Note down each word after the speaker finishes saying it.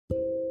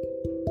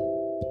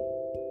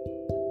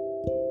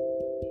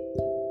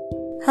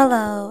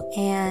Hello,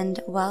 and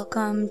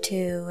welcome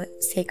to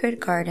Sacred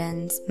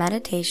Gardens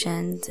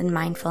Meditations and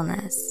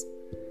Mindfulness.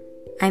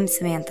 I'm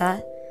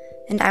Samantha,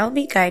 and I will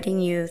be guiding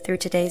you through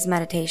today's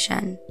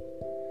meditation.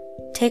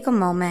 Take a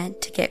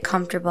moment to get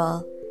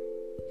comfortable,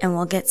 and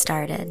we'll get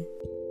started.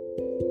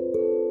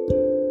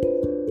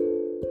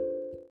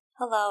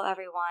 Hello,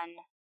 everyone,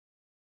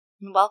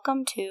 and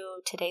welcome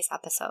to today's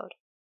episode.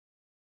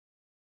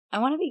 I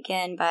want to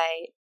begin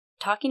by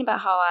talking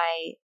about how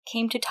I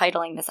came to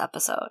titling this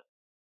episode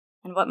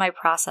and what my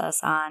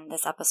process on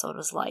this episode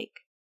was like.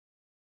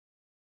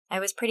 I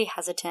was pretty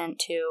hesitant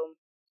to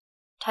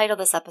title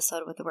this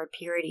episode with the word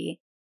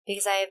purity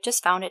because I have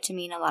just found it to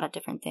mean a lot of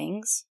different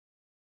things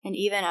and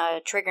even a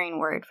triggering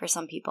word for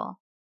some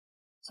people.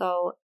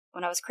 So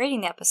when I was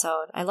creating the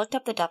episode, I looked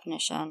up the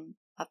definition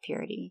of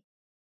purity,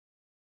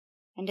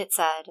 and it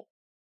said,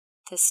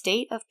 the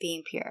state of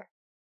being pure.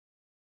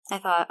 I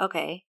thought,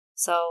 okay,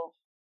 so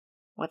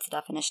what's the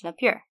definition of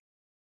pure?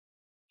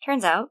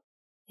 Turns out,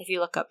 if you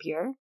look up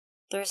pure,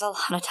 there's a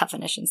lot of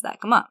definitions that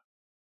come up.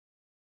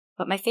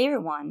 But my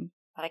favorite one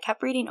that I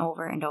kept reading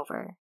over and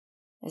over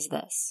is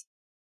this.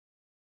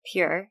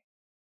 Pure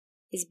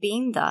is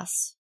being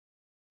thus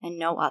and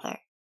no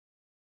other.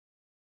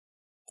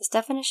 This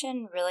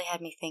definition really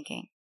had me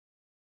thinking.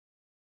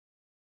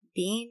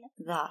 Being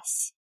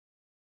thus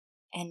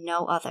and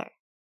no other.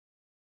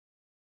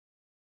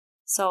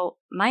 So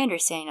my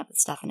understanding of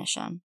this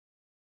definition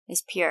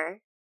is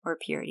pure, or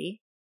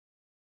purity,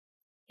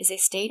 is a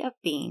state of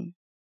being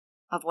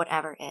of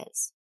whatever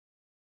is.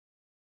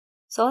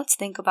 So let's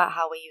think about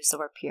how we use the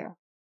word pure.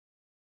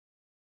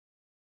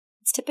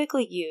 It's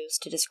typically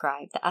used to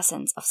describe the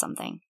essence of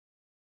something.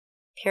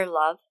 Pure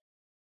love,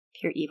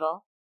 pure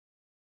evil,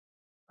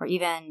 or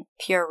even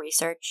pure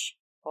research,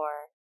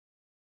 or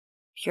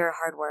pure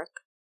hard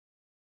work.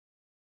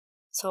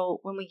 So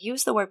when we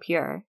use the word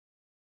pure,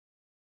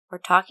 we're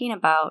talking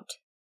about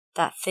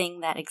that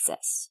thing that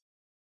exists.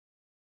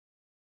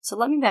 So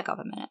let me back up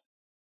a minute.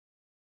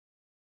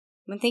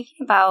 When thinking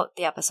about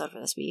the episode for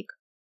this week,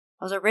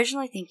 I was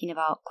originally thinking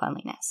about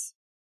cleanliness.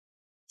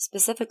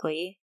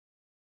 Specifically,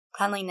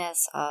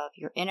 cleanliness of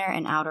your inner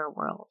and outer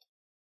world.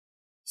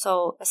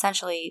 So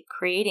essentially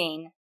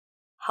creating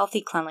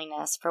healthy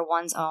cleanliness for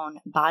one's own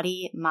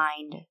body,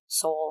 mind,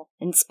 soul,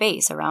 and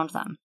space around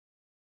them.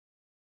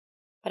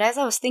 But as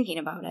I was thinking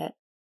about it,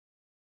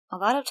 a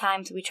lot of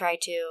times we try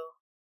to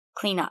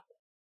clean up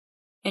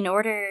in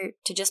order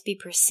to just be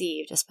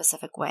perceived a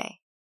specific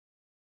way.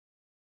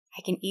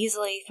 I can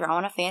easily throw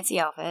on a fancy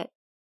outfit,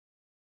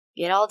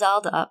 get all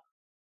dolled up,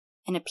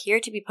 and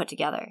appear to be put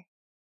together.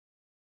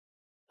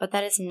 But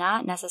that is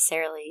not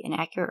necessarily an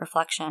accurate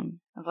reflection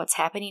of what's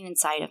happening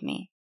inside of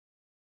me.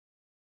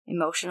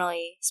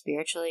 Emotionally,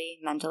 spiritually,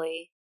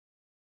 mentally,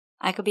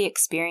 I could be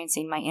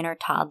experiencing my inner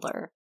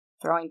toddler,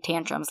 throwing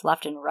tantrums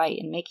left and right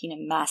and making a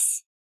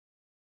mess.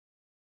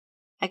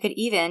 I could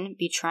even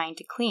be trying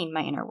to clean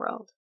my inner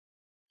world.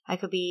 I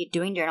could be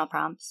doing journal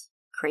prompts,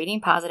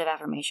 creating positive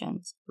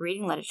affirmations,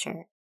 reading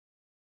literature,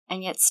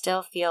 and yet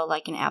still feel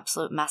like an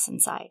absolute mess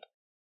inside.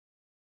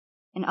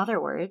 In other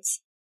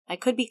words, I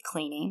could be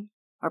cleaning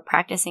or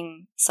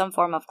practicing some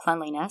form of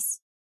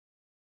cleanliness,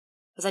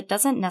 but that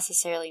doesn't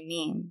necessarily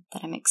mean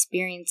that I'm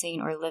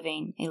experiencing or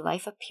living a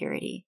life of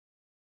purity.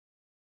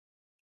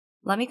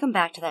 Let me come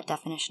back to that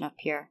definition of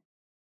pure.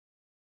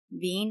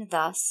 Being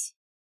thus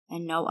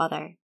and no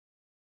other.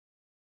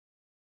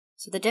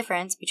 So the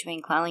difference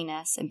between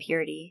cleanliness and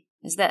purity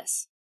is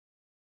this.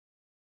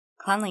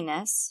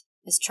 Cleanliness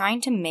is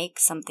trying to make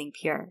something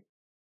pure.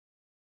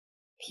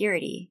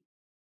 Purity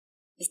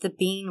is the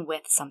being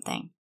with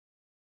something.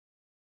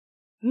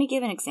 Let me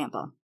give an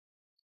example.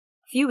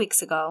 A few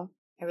weeks ago,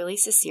 I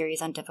released a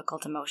series on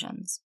difficult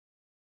emotions.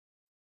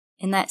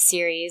 In that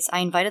series, I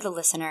invited the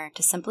listener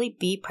to simply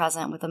be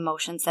present with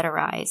emotions that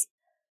arise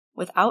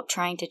without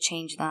trying to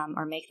change them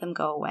or make them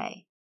go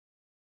away.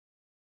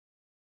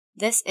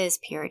 This is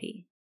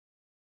purity,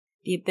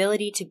 the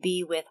ability to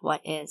be with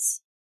what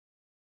is.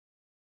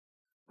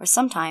 Or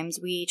sometimes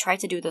we try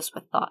to do this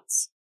with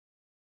thoughts.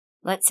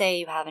 Let's say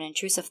you have an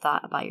intrusive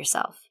thought about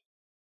yourself.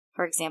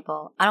 For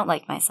example, I don't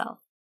like myself.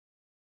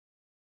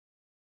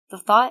 The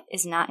thought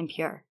is not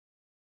impure.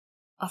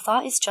 A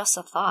thought is just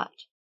a thought.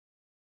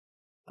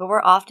 But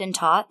we're often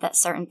taught that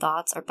certain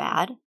thoughts are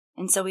bad,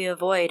 and so we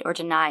avoid or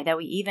deny that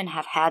we even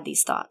have had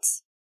these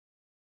thoughts.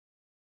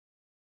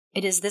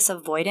 It is this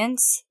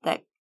avoidance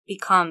that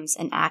becomes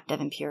an act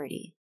of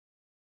impurity.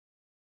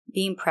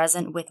 Being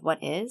present with what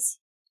is,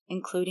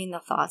 including the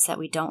thoughts that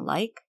we don't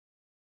like,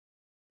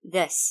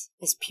 this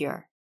is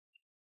pure.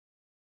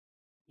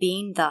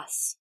 Being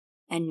thus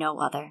and no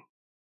other.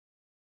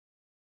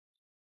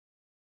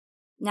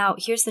 Now,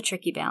 here's the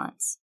tricky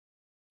balance.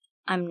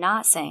 I'm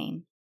not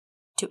saying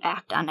to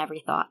act on every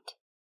thought.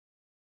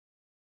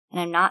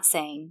 And I'm not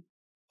saying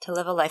to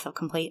live a life of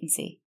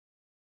complacency.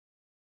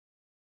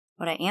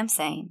 What I am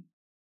saying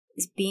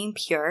is being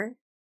pure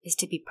is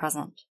to be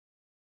present.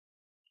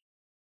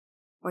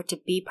 Or to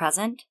be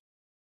present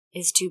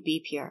is to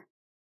be pure.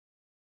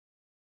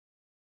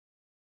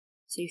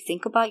 So you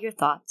think about your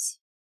thoughts,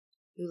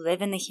 You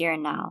live in the here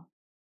and now.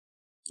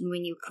 And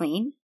when you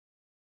clean,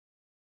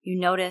 you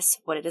notice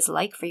what it is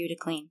like for you to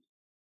clean.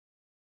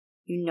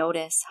 You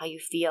notice how you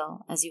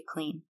feel as you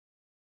clean.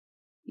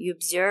 You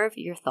observe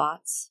your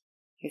thoughts,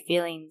 your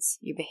feelings,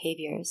 your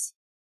behaviors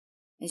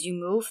as you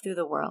move through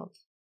the world.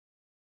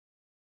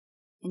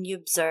 And you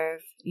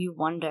observe, you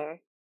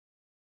wonder,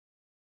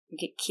 you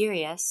get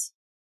curious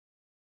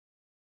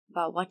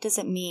about what does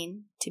it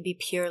mean to be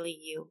purely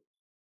you.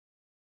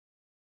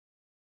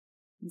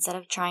 Instead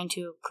of trying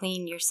to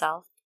clean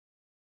yourself,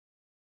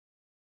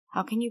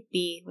 how can you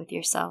be with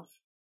yourself?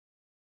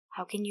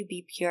 How can you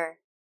be pure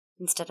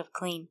instead of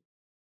clean?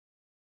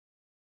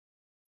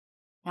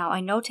 Now, I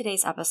know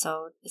today's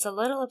episode is a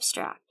little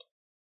abstract,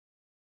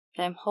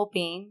 but I'm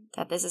hoping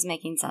that this is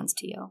making sense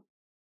to you.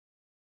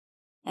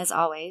 As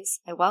always,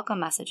 I welcome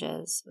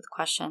messages with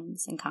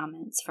questions and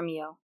comments from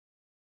you.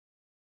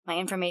 My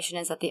information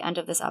is at the end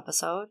of this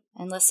episode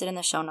and listed in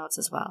the show notes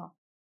as well.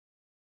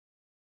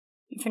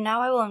 And for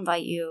now, I will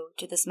invite you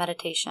to this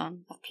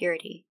meditation of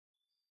purity,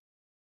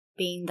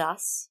 being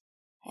thus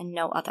and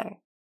no other.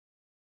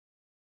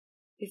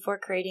 Before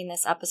creating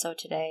this episode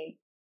today,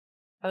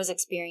 I was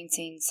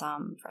experiencing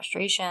some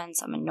frustration,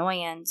 some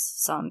annoyance,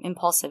 some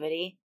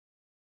impulsivity,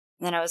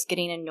 and then I was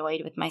getting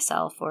annoyed with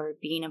myself for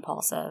being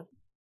impulsive.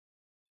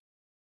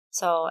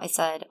 So I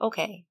said,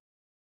 okay,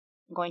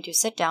 I'm going to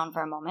sit down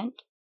for a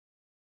moment.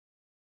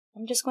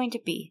 I'm just going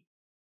to be.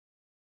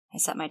 I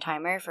set my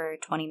timer for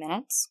 20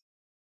 minutes.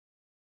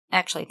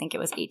 Actually, I think it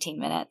was 18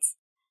 minutes.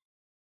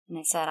 And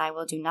I said, I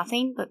will do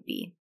nothing but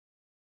be.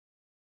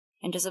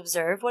 And just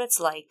observe what it's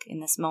like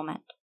in this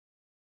moment.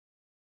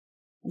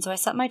 And so I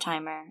set my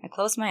timer, I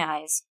closed my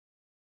eyes,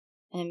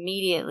 and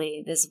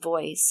immediately this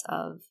voice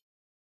of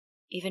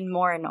even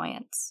more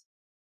annoyance.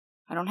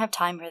 I don't have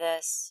time for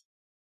this.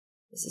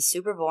 This is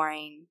super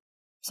boring. I'm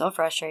so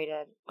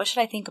frustrated. What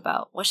should I think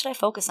about? What should I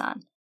focus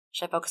on?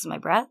 Should I focus on my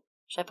breath?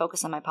 Should I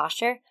focus on my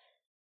posture?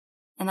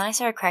 And then I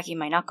started cracking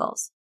my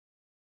knuckles.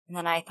 And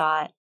then I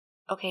thought,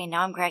 okay,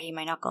 now I'm cracking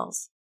my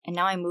knuckles. And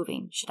now I'm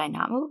moving. Should I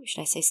not move?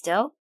 Should I stay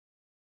still?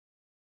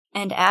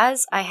 And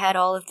as I had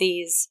all of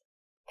these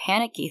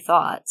panicky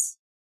thoughts,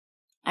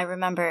 I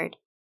remembered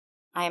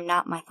I am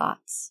not my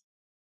thoughts.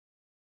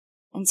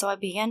 And so I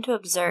began to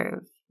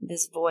observe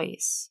this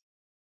voice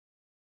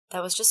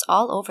that was just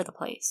all over the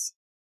place,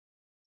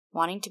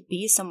 wanting to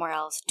be somewhere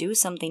else, do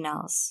something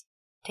else,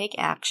 take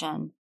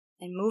action,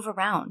 and move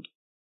around.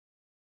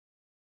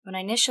 When I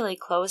initially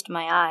closed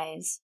my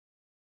eyes,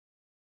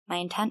 my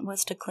intent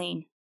was to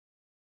clean.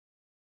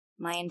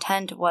 My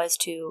intent was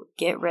to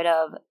get rid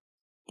of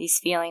these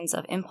feelings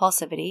of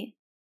impulsivity,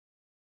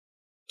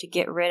 to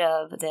get rid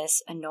of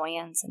this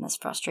annoyance and this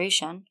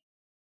frustration.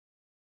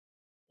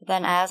 But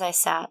then as I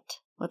sat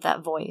with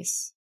that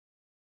voice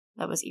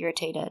that was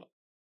irritated,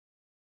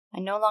 I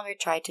no longer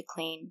tried to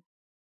clean.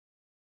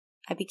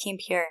 I became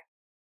pure.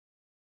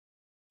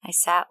 I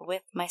sat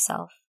with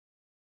myself.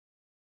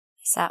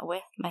 I sat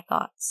with my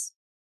thoughts.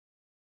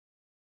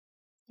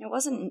 It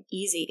wasn't an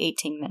easy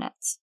 18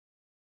 minutes.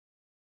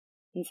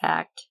 In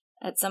fact,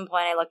 at some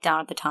point I looked down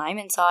at the time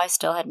and saw I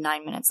still had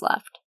 9 minutes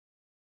left.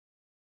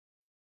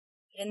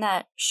 But in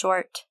that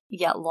short,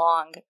 yet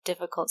long,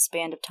 difficult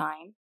span of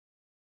time,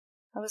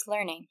 I was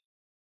learning.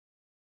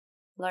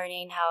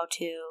 Learning how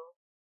to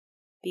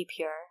be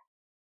pure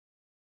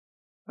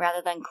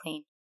rather than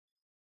clean.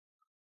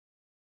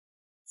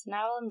 So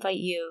now I'll invite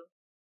you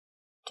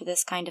to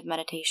this kind of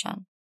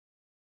meditation.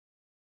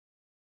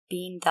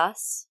 Being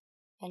thus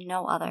and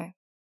no other.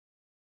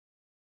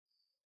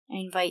 I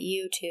invite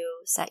you to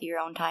set your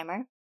own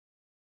timer,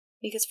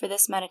 because for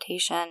this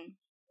meditation,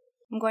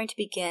 I'm going to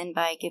begin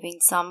by giving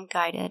some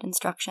guided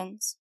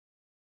instructions,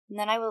 and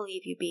then I will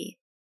leave you be,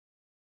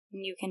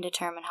 and you can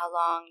determine how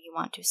long you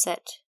want to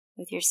sit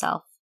with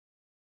yourself.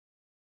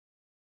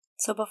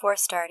 So before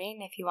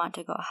starting, if you want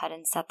to go ahead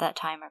and set that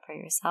timer for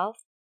yourself,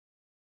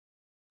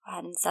 go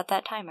ahead and set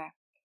that timer.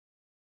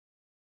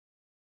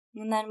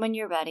 And then when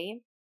you're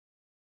ready,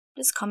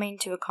 just coming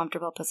to a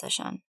comfortable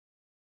position.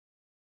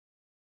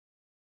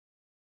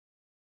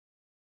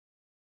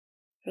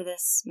 For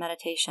this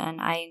meditation,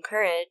 I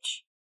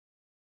encourage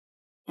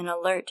an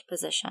alert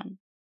position.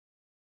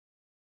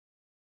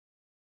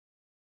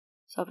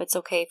 So if it's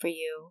okay for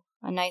you,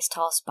 a nice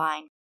tall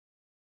spine.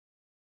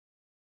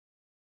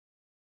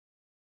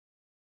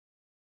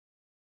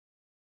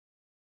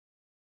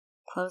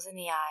 Closing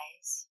the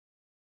eyes.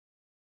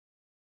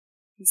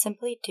 And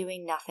simply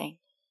doing nothing.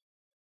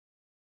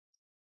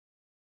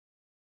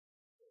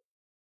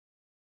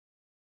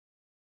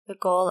 The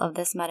goal of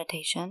this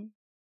meditation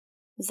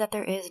is that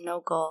there is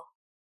no goal.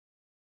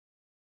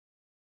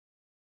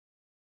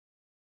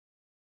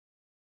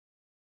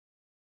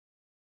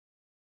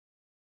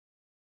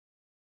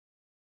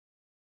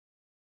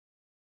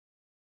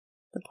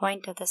 The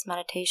point of this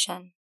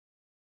meditation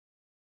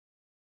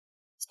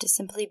is to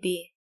simply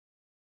be.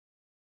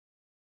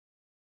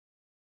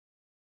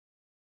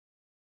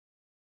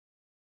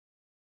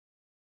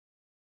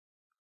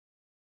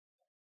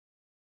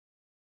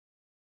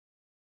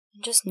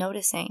 And just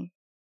noticing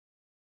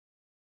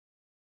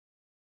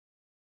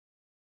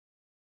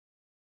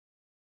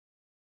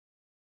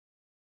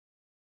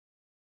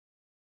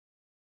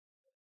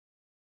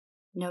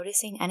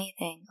noticing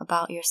anything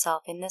about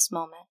yourself in this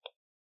moment.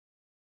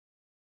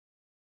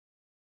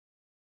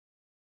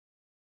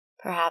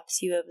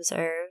 Perhaps you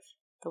observe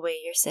the way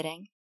you're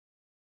sitting,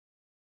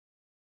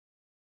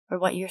 or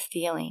what you're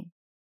feeling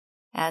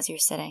as you're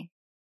sitting.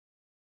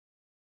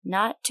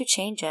 Not to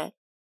change it,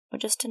 but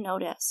just to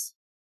notice.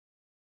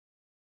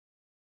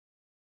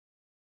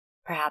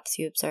 Perhaps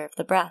you observe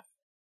the breath,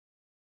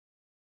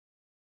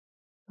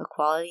 the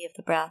quality of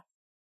the breath,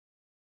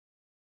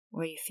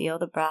 where you feel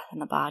the breath in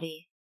the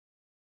body,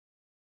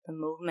 the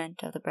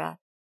movement of the breath.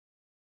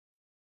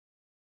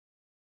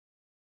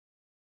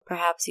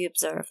 Perhaps you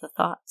observe the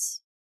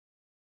thoughts,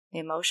 the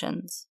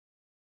emotions,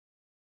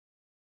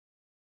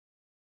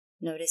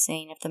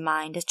 noticing if the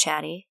mind is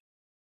chatty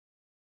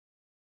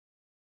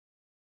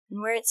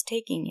and where it's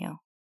taking you,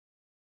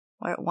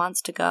 where it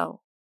wants to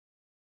go.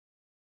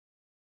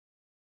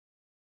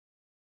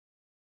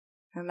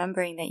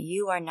 Remembering that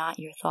you are not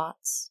your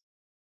thoughts.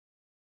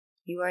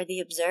 You are the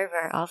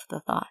observer of the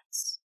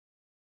thoughts.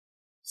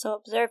 So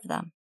observe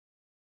them.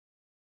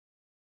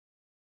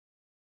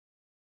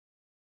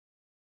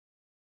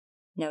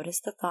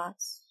 Notice the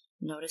thoughts,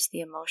 notice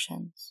the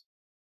emotions,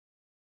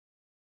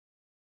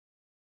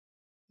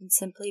 and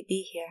simply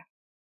be here.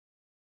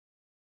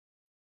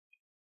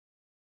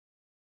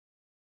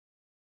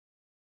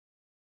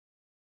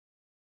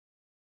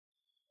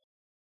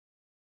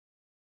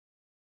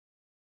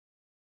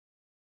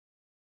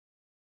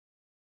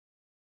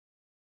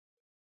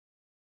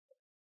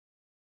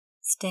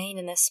 Staying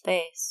in this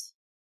space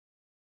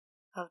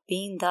of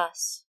being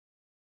thus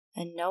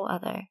and no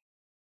other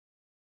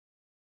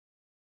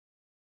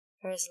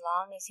for as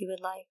long as you would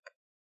like.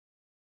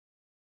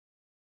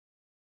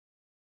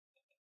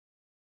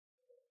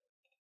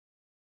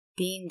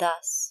 Being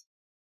thus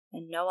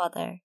and no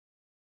other.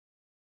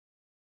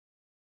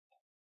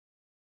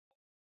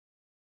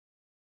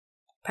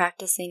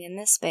 Practicing in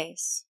this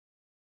space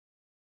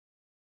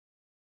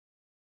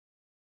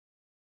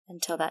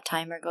until that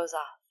timer goes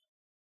off.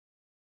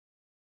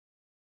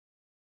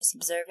 Just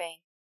observing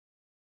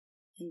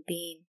and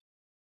being.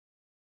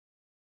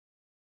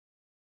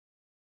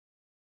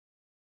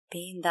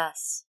 Being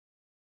thus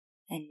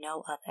and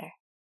no other.